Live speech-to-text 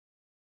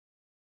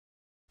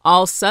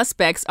All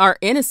suspects are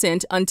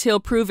innocent until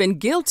proven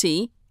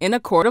guilty in a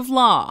court of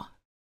law.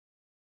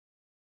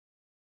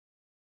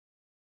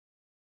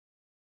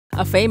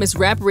 A famous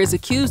rapper is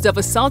accused of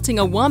assaulting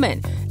a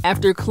woman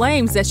after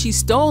claims that she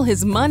stole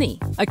his money.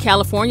 A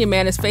California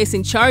man is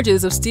facing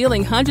charges of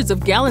stealing hundreds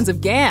of gallons of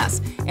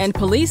gas, and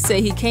police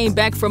say he came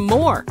back for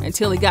more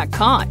until he got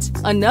caught.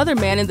 Another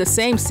man in the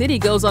same city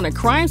goes on a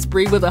crime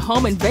spree with a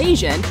home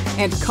invasion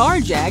and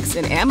carjacks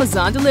an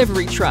Amazon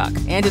delivery truck.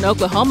 And an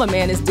Oklahoma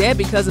man is dead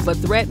because of a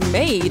threat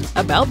made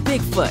about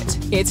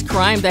Bigfoot. It's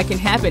crime that can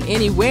happen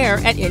anywhere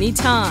at any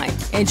time,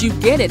 and you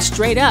get it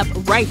straight up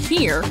right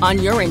here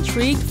on your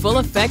Intrigued Full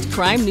Effect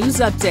Crime News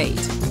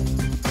Update.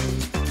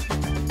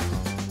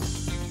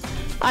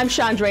 I'm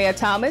Chandrea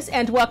Thomas,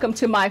 and welcome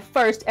to my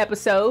first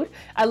episode.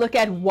 I look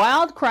at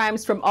wild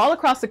crimes from all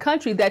across the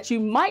country that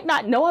you might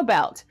not know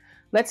about.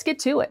 Let's get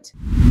to it.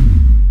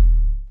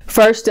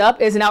 First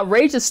up is an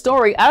outrageous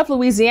story out of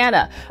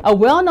Louisiana. A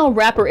well-known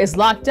rapper is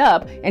locked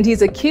up and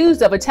he's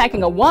accused of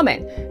attacking a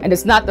woman, and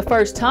it's not the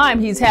first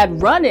time he's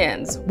had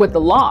run-ins with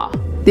the law.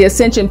 The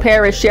Ascension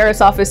Parish Sheriff's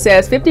Office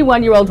says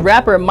 51-year-old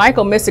rapper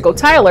Michael Mystical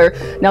Tyler,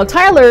 now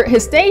Tyler,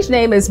 his stage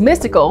name is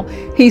Mystical,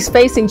 he's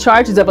facing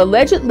charges of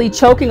allegedly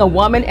choking a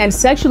woman and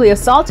sexually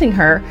assaulting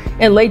her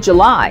in late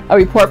July. A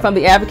report from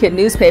the Advocate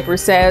newspaper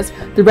says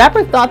the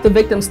rapper thought the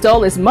victim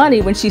stole his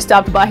money when she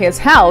stopped by his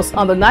house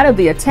on the night of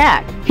the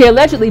attack. He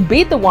allegedly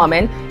beat the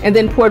woman and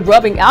then poured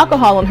rubbing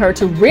alcohol on her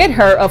to rid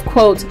her of,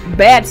 quote,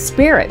 bad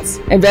spirits.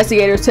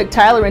 Investigators took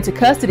Tyler into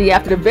custody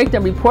after the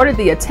victim reported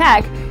the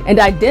attack and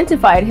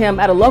identified him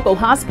at a local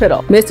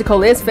hospital.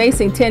 Mystical is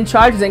facing 10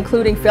 charges,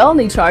 including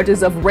felony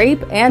charges of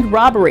rape and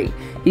robbery.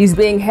 He's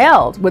being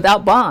held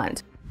without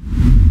bond.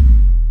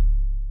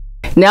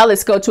 Now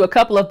let's go to a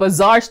couple of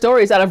bizarre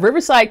stories out of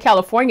Riverside,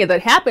 California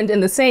that happened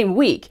in the same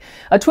week.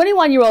 A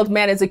 21-year-old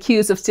man is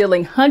accused of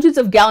stealing hundreds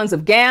of gallons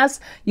of gas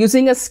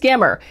using a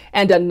skimmer.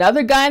 And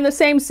another guy in the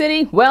same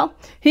city, well,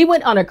 he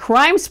went on a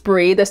crime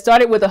spree that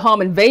started with a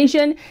home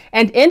invasion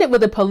and ended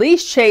with a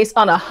police chase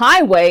on a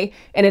highway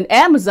in an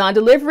Amazon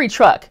delivery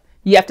truck.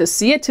 You have to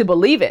see it to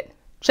believe it.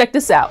 Check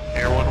this out.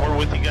 Everyone, we're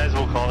with you guys.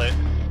 We'll call it.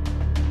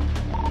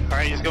 All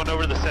right, he's going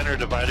over the center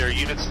divider.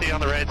 Units stay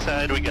on the right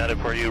side. We got it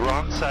for you.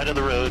 Wrong side of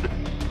the road.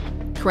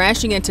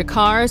 Crashing into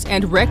cars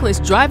and reckless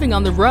driving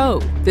on the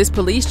road. This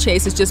police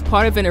chase is just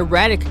part of an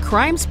erratic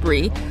crime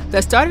spree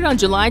that started on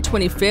July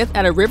 25th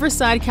at a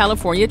Riverside,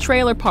 California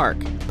trailer park.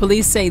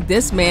 Police say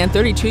this man,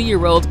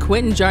 32-year-old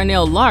Quentin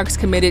Jarnell Larks,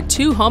 committed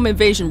 2 home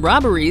invasion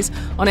robberies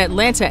on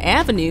Atlanta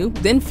Avenue,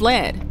 then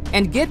fled.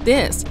 And get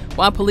this,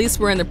 while police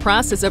were in the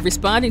process of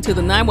responding to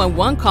the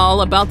 911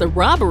 call about the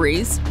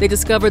robberies, they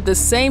discovered the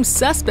same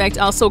suspect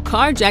also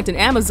carjacked an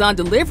Amazon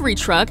delivery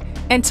truck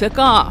and took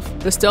off.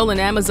 The stolen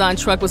Amazon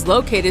truck was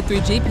located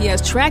through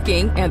GPS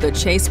tracking and the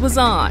chase was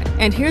on.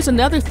 And here's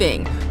another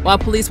thing. While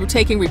police were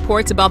taking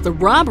reports about the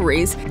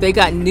robberies, they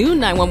got new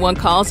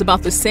 911 calls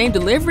about the same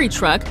delivery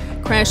truck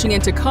crashing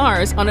into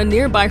cars on a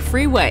nearby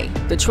freeway.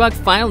 The truck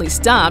finally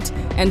stopped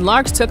and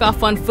Larks took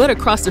off on foot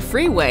across the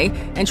freeway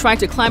and tried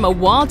to climb a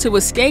wall to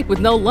escape with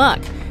no luck,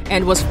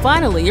 and was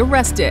finally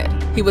arrested.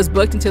 He was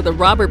booked into the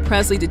Robert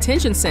Presley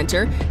Detention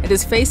Center and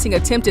is facing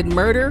attempted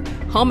murder,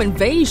 home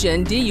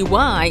invasion,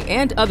 DUI,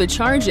 and other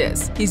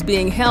charges. He's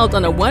being held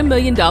on a $1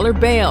 million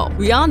bail.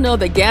 We all know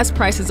that gas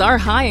prices are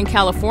high in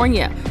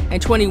California,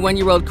 and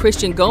 21-year-old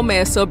Christian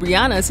Gomez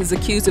Sobrianas is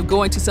accused of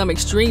going to some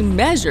extreme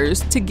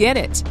measures to get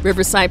it.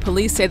 Riverside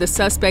police say the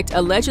suspect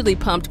allegedly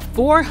pumped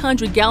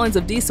 400 gallons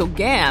of diesel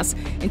gas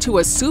into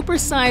a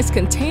supersized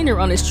container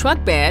on his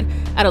truck bed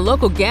at a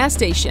local gas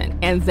station,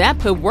 and that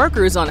put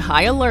workers on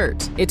high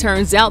alert. It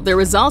turns out there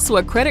was also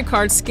a credit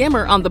card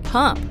skimmer on the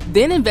pump.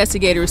 Then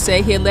investigators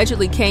say he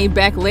allegedly came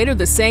back later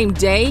the same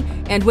day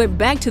and went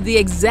back to the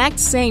exact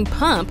same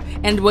pump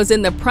and was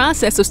in the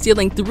process of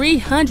stealing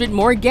 300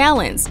 more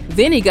gallons.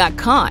 Then he got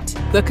caught.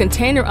 The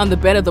container on the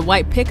bed of the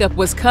white pickup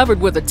was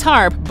covered with a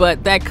tarp,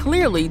 but that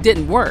clearly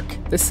didn't work.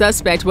 The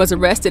suspect was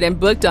arrested and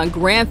booked on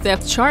grand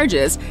theft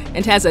charges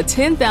and has a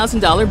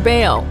 $10,000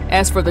 bail.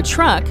 As for the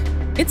truck,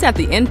 it's at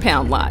the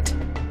impound lot.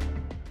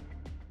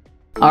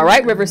 All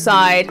right,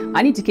 Riverside,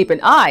 I need to keep an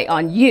eye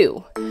on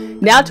you.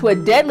 Now to a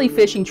deadly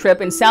fishing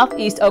trip in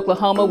southeast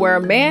Oklahoma where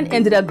a man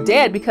ended up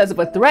dead because of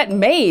a threat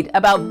made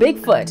about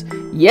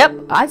Bigfoot. Yep,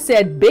 I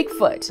said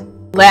Bigfoot.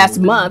 Last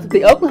month,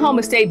 the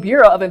Oklahoma State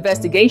Bureau of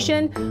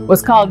Investigation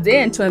was called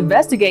in to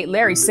investigate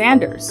Larry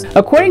Sanders.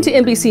 According to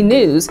NBC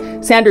News,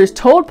 Sanders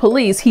told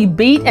police he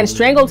beat and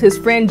strangled his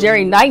friend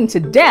Jerry Knighton to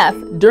death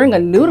during a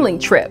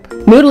noodling trip.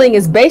 Noodling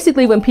is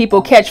basically when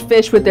people catch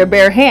fish with their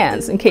bare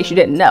hands, in case you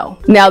didn't know.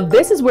 Now,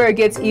 this is where it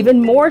gets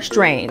even more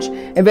strange.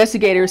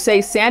 Investigators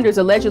say Sanders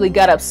allegedly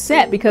got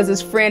upset because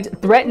his friend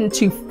threatened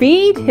to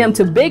feed him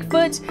to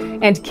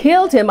Bigfoot and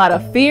killed him out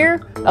of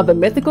fear of the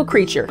mythical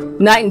creature.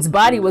 Knighton's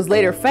body was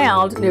later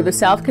found near the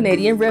South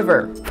Canadian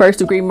River.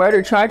 First-degree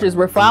murder charges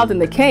were filed in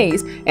the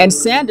case, and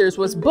Sanders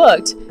was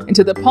booked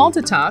into the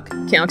Pontotoc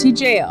County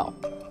Jail.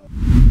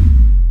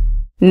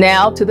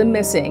 Now to the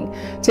missing.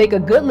 Take a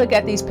good look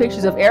at these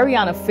pictures of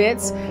Ariana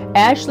Fitz,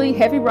 Ashley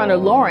Heavy Runner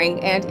Loring,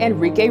 and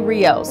Enrique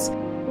Rios.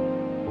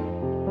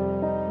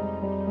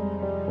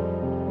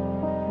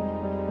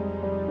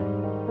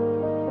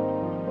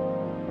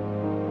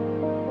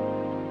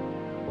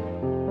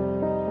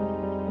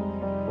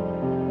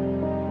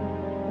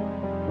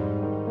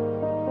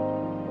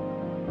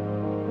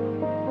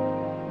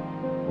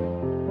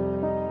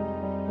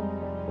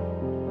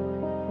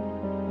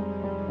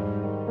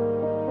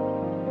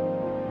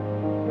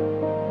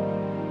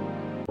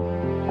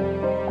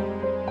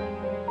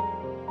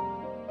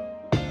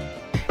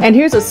 And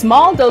here's a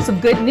small dose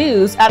of good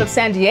news out of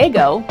San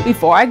Diego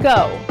before I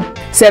go.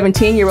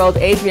 17-year-old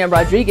Adrian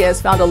Rodriguez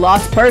found a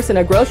lost purse in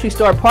a grocery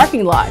store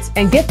parking lot.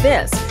 And get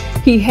this,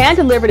 he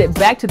hand-delivered it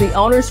back to the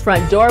owner's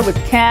front door with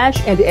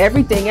cash and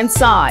everything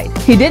inside.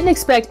 He didn't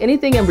expect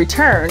anything in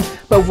return,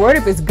 but word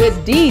of his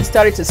good deed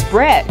started to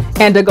spread,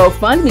 and a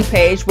GoFundMe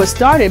page was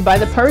started by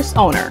the purse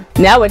owner.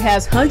 Now it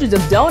has hundreds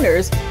of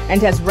donors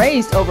and has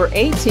raised over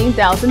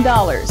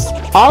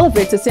 $18,000. All of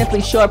it to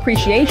simply show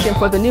appreciation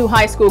for the new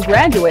high school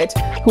graduate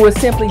who is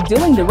simply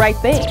doing the right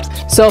thing.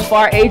 So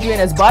far, Adrian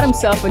has bought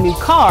himself a new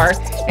car,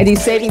 and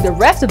he's saving the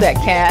rest of that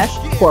cash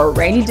for a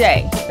rainy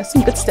day. That's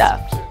some good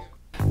stuff.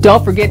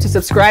 Don't forget to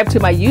subscribe to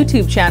my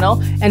YouTube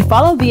channel and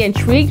follow the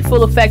Intrigued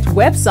Full Effect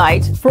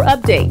website for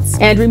updates.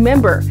 And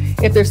remember,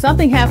 if there's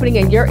something happening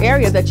in your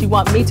area that you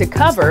want me to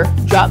cover,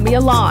 drop me a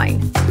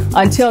line.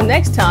 Until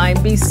next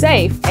time, be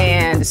safe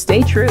and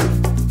stay true.